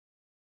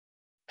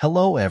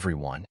Hello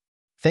everyone.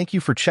 Thank you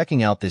for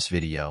checking out this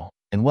video,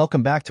 and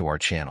welcome back to our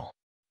channel.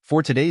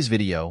 For today's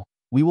video,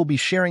 we will be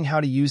sharing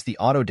how to use the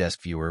Autodesk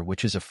Viewer,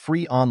 which is a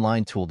free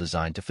online tool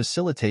designed to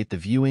facilitate the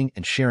viewing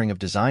and sharing of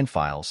design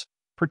files,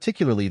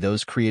 particularly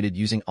those created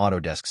using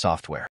Autodesk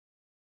software.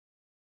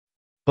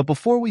 But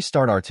before we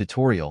start our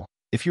tutorial,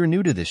 if you're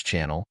new to this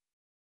channel,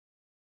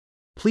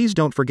 please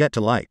don't forget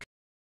to like,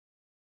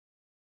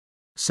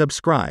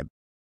 subscribe,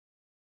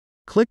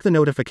 click the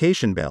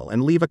notification bell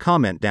and leave a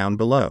comment down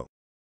below.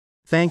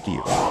 Thank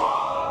you.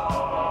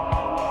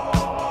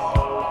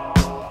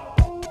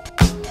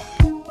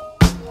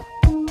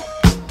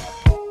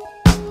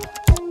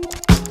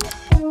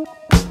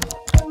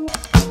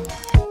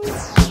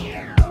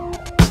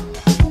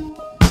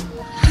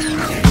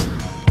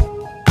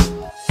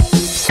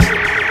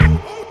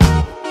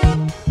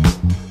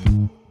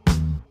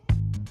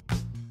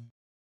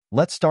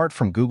 let's start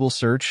from Google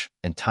search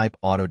and type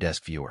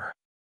Autodesk Viewer.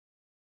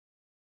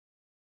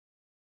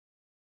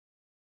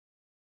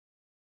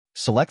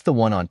 Select the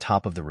one on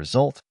top of the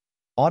result,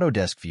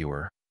 Autodesk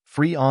Viewer,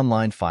 free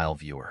online file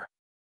viewer.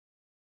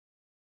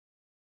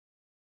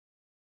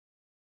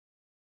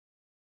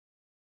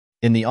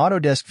 In the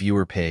Autodesk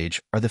Viewer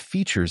page are the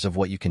features of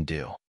what you can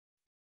do.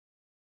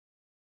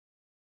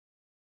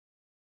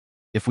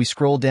 If we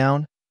scroll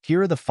down,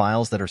 here are the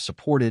files that are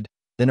supported,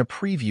 then a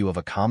preview of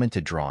a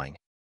commented drawing.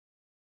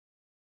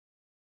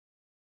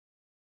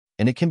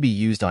 And it can be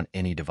used on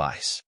any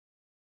device.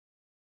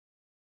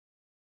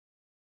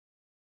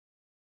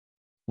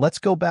 Let's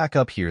go back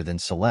up here, then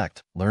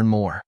select Learn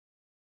More.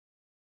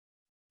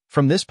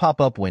 From this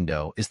pop-up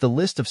window is the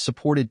list of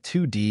supported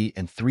 2D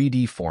and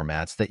 3D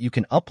formats that you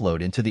can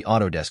upload into the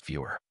Autodesk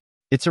Viewer.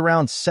 It's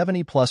around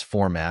 70 plus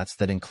formats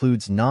that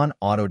includes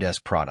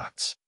non-Autodesk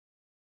products.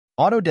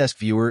 Autodesk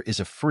Viewer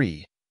is a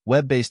free,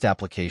 web-based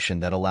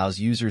application that allows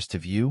users to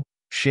view,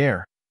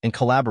 share, and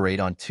collaborate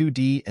on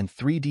 2D and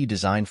 3D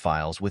design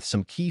files with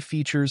some key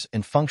features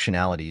and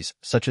functionalities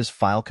such as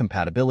file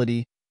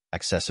compatibility,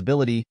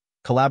 accessibility,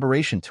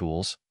 collaboration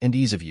tools, and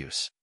ease of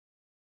use.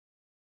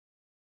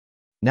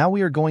 Now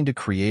we are going to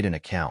create an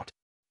account.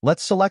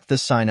 Let's select the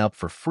Sign Up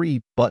for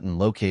Free button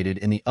located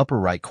in the upper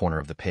right corner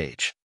of the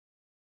page.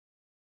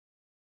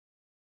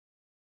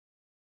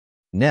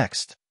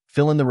 Next,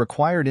 fill in the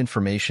required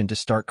information to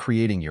start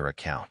creating your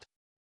account.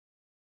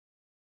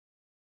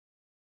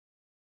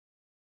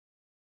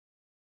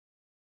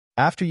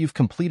 After you've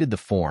completed the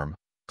form,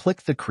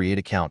 click the Create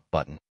Account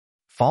button.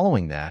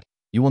 Following that,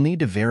 you will need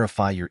to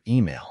verify your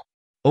email.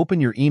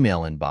 Open your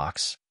email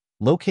inbox,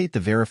 locate the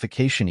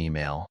verification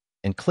email,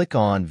 and click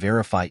on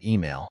Verify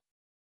Email.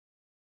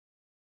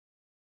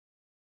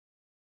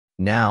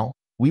 Now,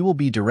 we will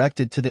be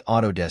directed to the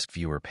Autodesk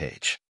Viewer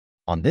page.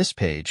 On this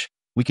page,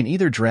 we can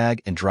either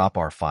drag and drop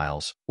our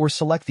files or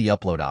select the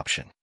Upload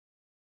option.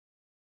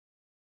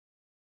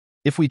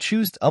 If we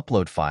choose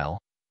Upload File,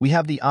 we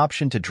have the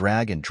option to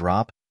drag and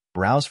drop,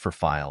 browse for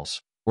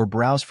files, or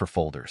browse for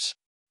folders.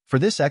 For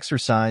this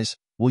exercise,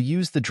 we'll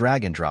use the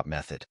drag and drop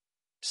method.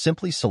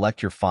 Simply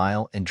select your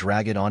file and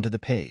drag it onto the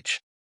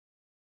page.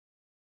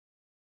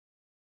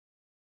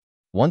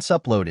 Once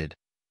uploaded,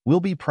 we'll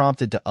be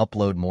prompted to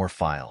upload more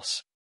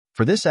files.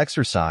 For this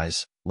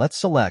exercise, let's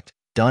select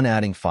Done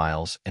Adding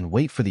Files and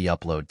wait for the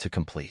upload to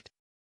complete.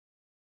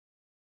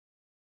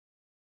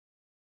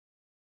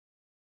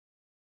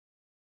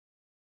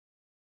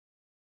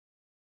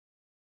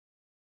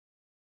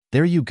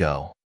 There you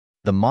go.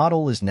 The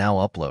model is now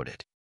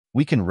uploaded.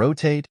 We can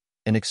rotate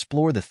and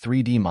explore the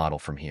 3D model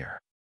from here.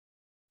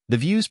 The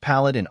Views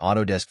palette in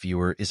Autodesk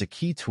Viewer is a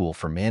key tool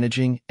for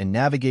managing and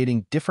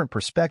navigating different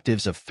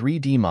perspectives of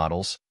 3D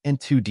models and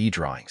 2D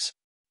drawings.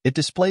 It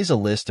displays a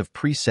list of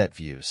preset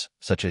views,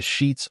 such as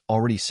sheets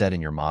already set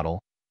in your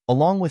model,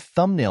 along with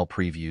thumbnail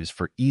previews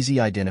for easy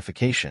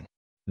identification.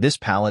 This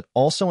palette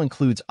also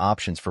includes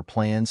options for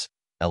plans,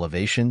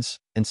 elevations,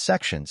 and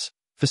sections,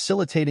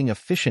 facilitating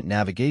efficient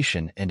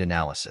navigation and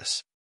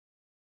analysis.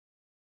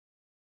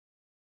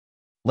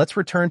 Let's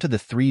return to the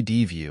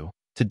 3D view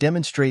to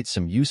demonstrate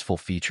some useful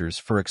features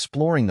for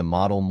exploring the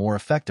model more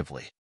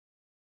effectively.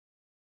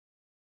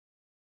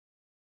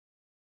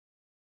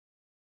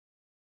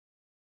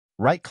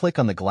 Right-click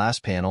on the glass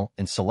panel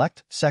and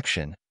select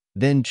Section,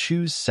 then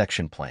choose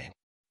Section Plane.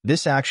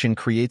 This action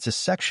creates a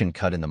section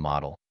cut in the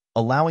model,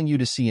 allowing you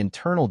to see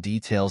internal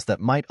details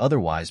that might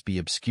otherwise be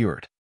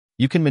obscured.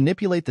 You can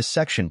manipulate the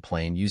section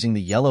plane using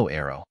the yellow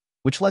arrow,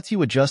 which lets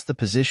you adjust the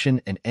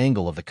position and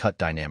angle of the cut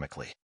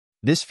dynamically.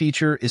 This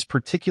feature is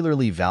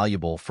particularly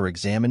valuable for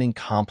examining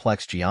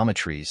complex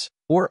geometries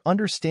or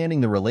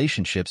understanding the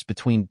relationships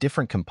between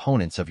different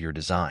components of your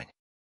design.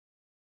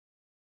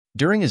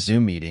 During a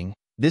Zoom meeting,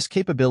 this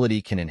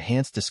capability can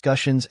enhance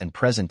discussions and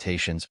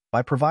presentations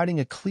by providing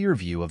a clear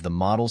view of the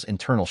model's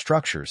internal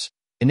structures,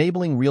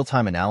 enabling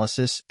real-time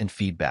analysis and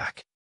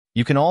feedback.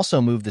 You can also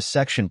move the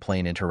section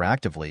plane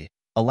interactively,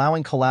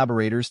 allowing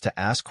collaborators to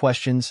ask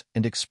questions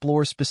and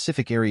explore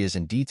specific areas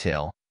in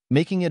detail,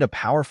 making it a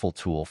powerful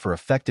tool for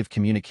effective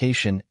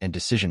communication and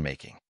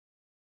decision-making.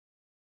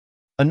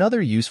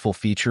 Another useful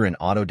feature in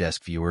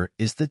Autodesk Viewer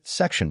is the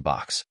section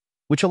box,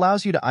 which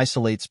allows you to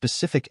isolate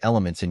specific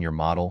elements in your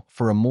model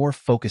for a more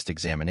focused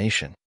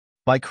examination.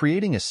 By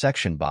creating a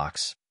section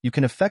box, you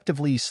can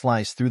effectively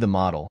slice through the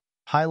model,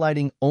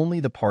 highlighting only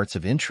the parts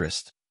of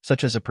interest,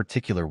 such as a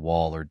particular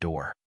wall or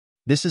door.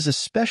 This is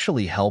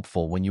especially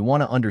helpful when you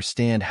want to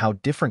understand how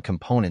different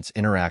components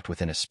interact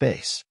within a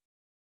space.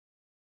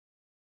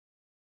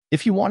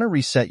 If you want to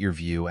reset your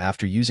view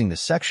after using the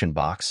section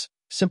box,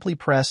 simply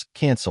press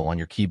Cancel on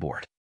your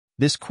keyboard.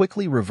 This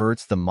quickly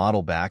reverts the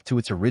model back to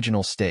its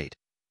original state,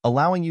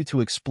 allowing you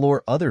to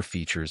explore other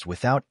features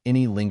without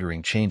any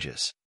lingering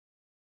changes.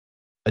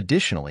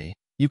 Additionally,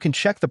 you can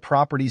check the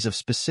properties of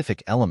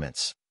specific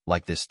elements,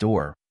 like this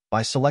door,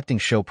 by selecting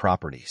Show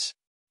Properties.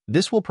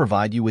 This will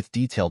provide you with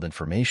detailed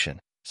information,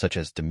 such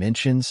as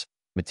dimensions,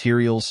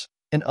 materials,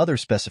 and other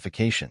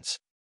specifications.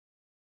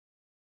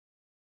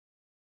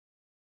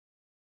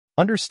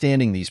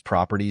 Understanding these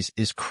properties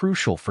is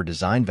crucial for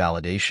design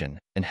validation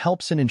and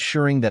helps in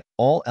ensuring that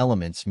all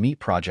elements meet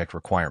project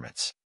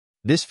requirements.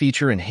 This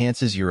feature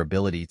enhances your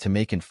ability to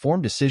make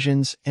informed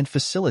decisions and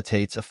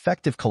facilitates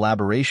effective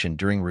collaboration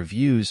during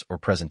reviews or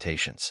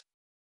presentations.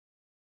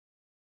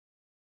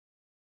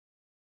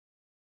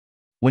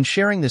 When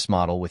sharing this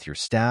model with your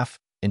staff,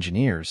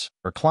 engineers,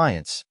 or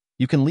clients,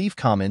 you can leave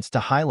comments to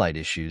highlight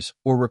issues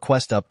or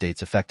request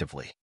updates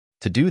effectively.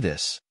 To do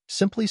this,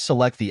 simply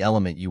select the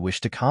element you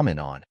wish to comment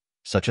on,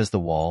 such as the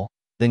wall,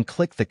 then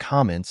click the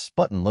Comments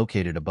button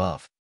located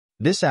above.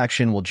 This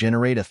action will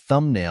generate a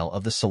thumbnail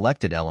of the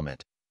selected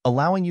element,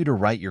 allowing you to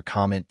write your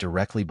comment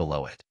directly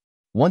below it.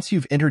 Once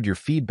you've entered your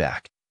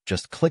feedback,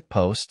 just click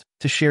Post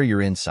to share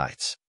your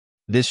insights.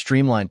 This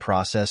streamlined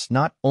process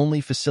not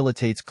only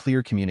facilitates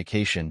clear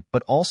communication,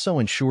 but also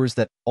ensures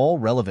that all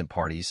relevant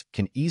parties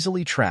can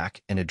easily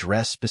track and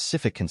address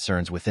specific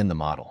concerns within the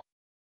model.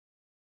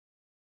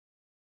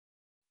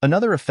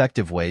 Another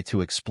effective way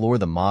to explore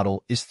the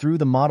model is through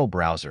the model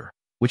browser,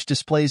 which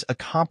displays a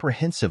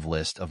comprehensive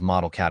list of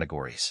model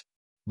categories.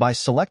 By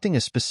selecting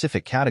a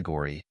specific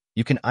category,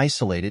 you can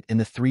isolate it in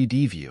the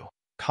 3D view,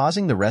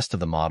 causing the rest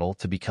of the model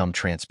to become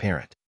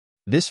transparent.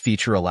 This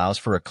feature allows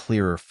for a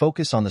clearer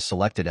focus on the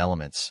selected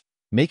elements,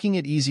 making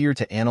it easier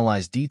to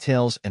analyze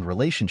details and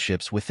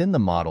relationships within the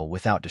model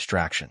without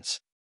distractions.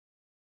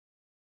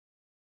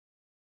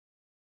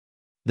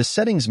 The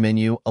Settings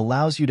menu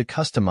allows you to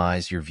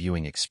customize your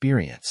viewing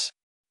experience.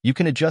 You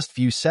can adjust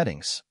view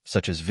settings,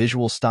 such as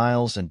visual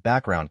styles and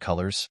background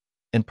colors,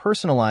 and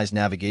personalize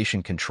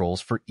navigation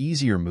controls for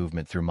easier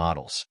movement through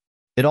models.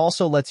 It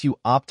also lets you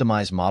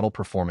optimize model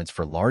performance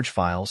for large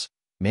files,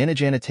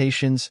 manage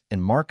annotations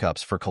and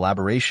markups for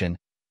collaboration,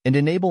 and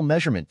enable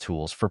measurement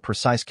tools for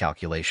precise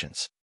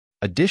calculations.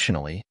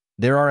 Additionally,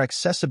 there are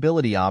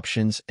accessibility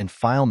options and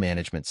file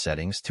management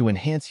settings to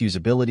enhance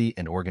usability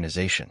and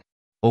organization.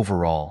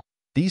 Overall,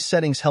 these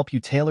settings help you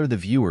tailor the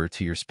viewer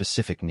to your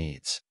specific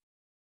needs.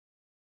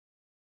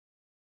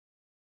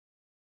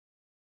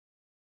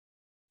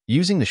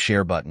 Using the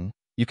Share button,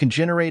 you can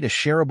generate a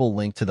shareable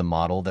link to the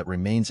model that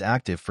remains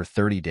active for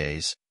 30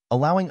 days,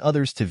 allowing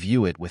others to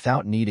view it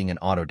without needing an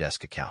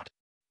Autodesk account.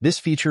 This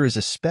feature is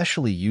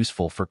especially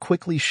useful for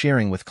quickly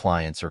sharing with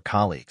clients or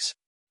colleagues.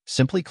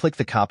 Simply click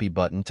the Copy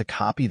button to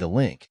copy the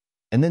link,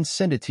 and then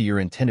send it to your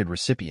intended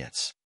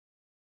recipients.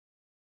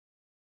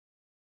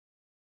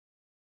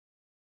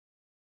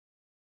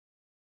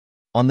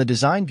 On the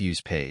Design Views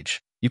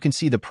page, you can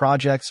see the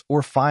projects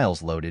or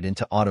files loaded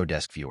into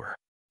Autodesk Viewer.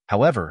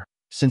 However,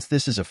 since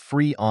this is a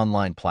free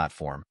online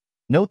platform,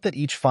 note that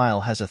each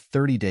file has a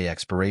 30-day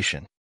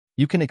expiration.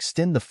 You can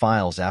extend the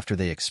files after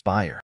they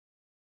expire.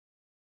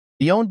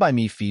 The Owned by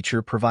Me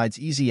feature provides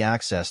easy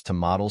access to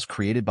models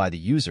created by the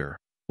user.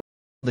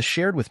 The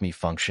Shared with Me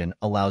function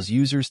allows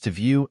users to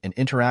view and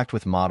interact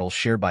with models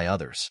shared by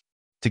others.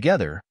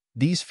 Together,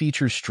 these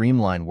features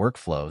streamline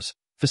workflows,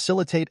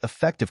 facilitate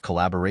effective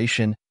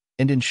collaboration,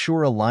 and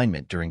ensure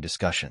alignment during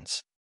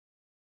discussions.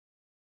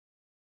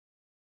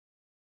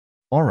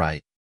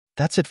 Alright,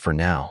 that's it for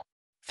now.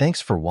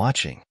 Thanks for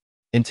watching.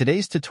 In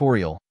today's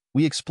tutorial,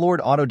 we explored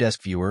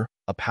Autodesk Viewer,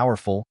 a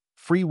powerful,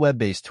 free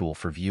web-based tool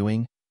for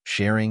viewing,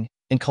 sharing,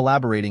 and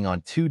collaborating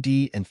on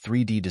 2D and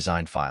 3D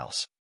design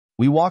files.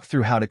 We walked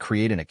through how to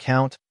create an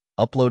account,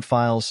 upload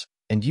files,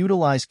 and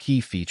utilize key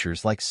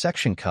features like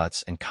section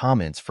cuts and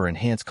comments for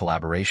enhanced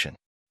collaboration.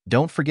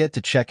 Don't forget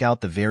to check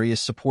out the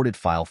various supported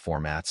file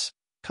formats,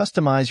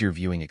 customize your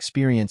viewing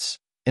experience,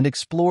 and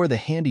explore the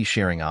handy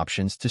sharing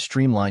options to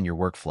streamline your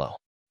workflow.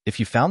 If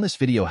you found this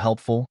video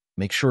helpful,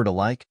 make sure to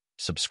like,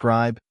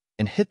 subscribe,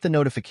 and hit the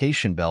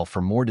notification bell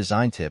for more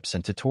design tips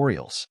and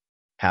tutorials.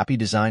 Happy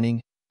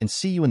designing, and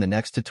see you in the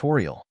next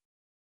tutorial.